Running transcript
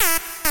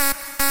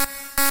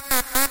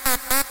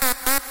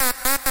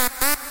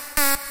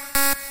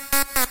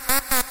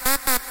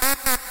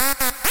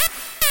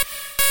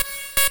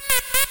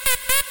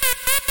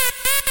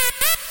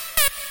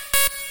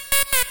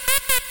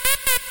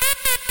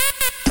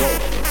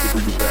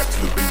bring it back to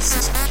the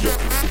basics.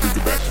 Yep, we'll bring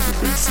it back to the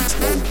basics.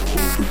 Whoa,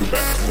 we'll bring it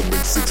back to the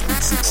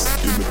basics.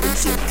 In the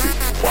bass on kick.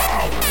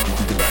 Wow, we'll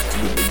bring it back to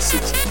the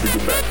basics. Bring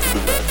it back to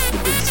the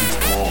basics.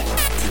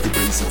 Kick the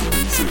bass and the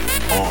basic.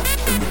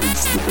 And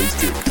the bass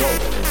kick. Yo,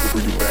 we'll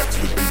bring it back to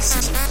the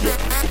basics. Yep,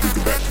 we'll bring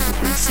it back to the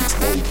basics.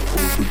 Whoa,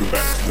 we'll bring it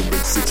back to the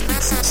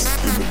basics.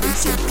 In the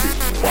bass on kick.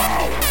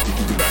 Wow, we'll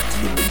bring it back to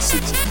the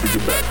basics. Bring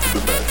it back to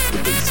the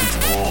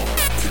basics.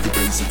 Kick the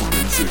bass and the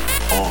basic.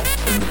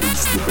 And the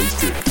bass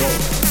kick. Yo,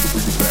 we'll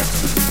bring it back to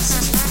the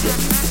basics. Yep,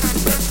 we'll bring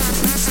it back to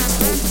the basics.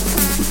 Whoa,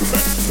 we'll bring it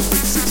back to the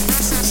basics.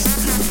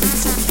 In the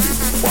bass on kick.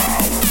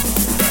 Wow, we'll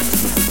bring it back to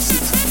the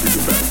basics. Bring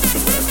it back to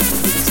the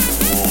basics.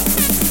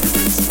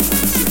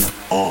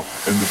 Kick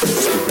the bass and the basic. And the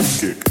bass kick. The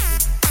bass kick.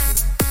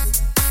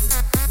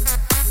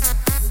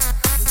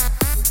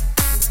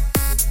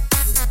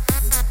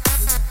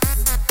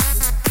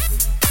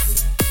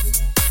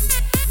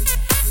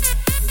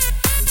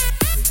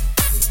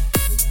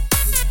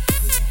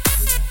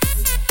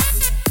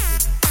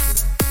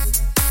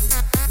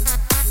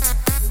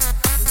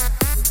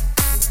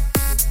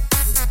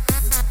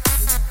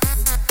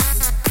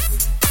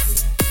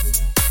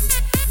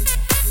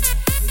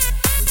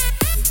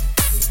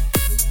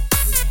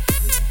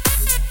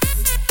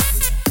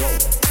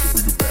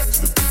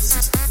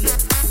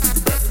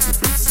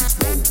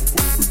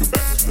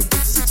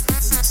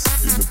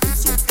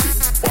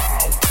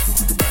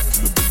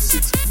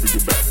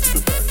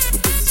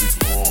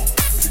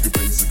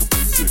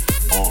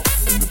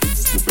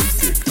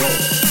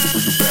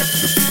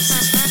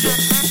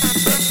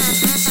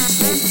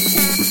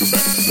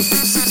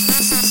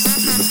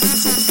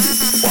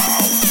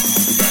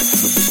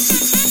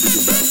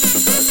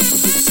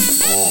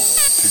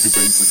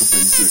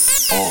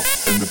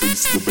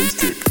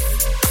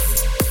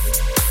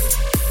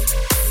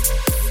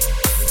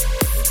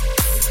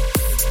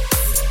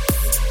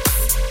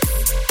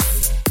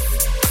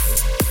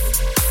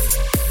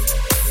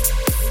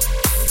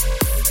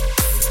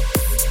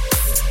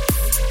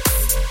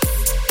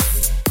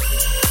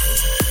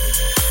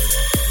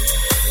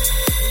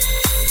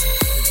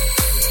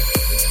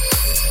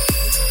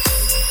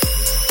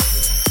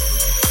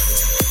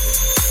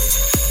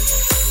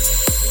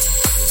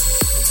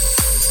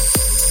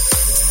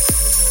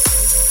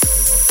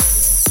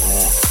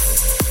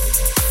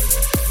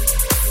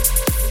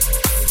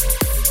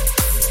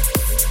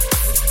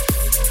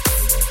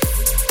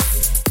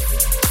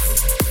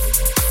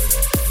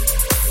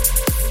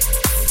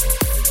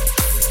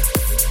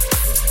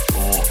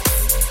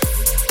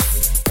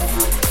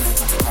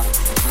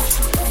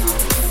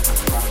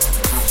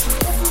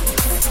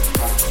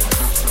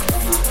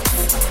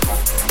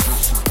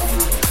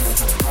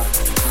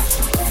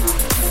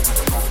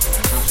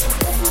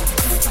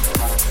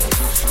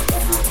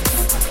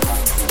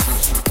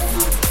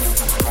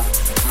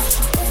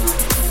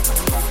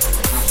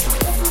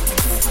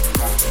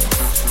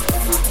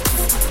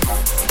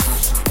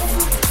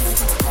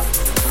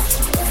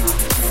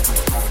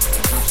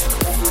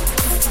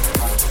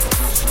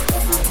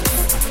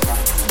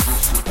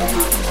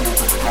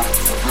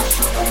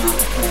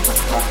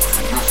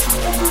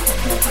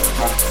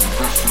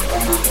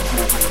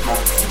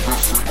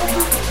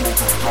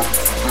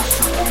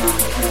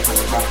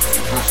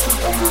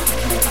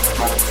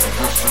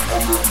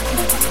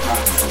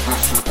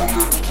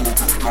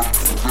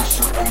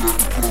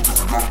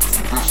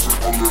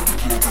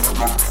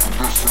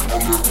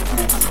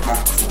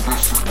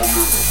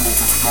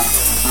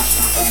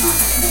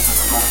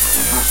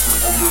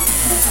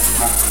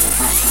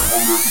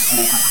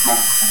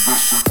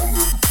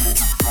 On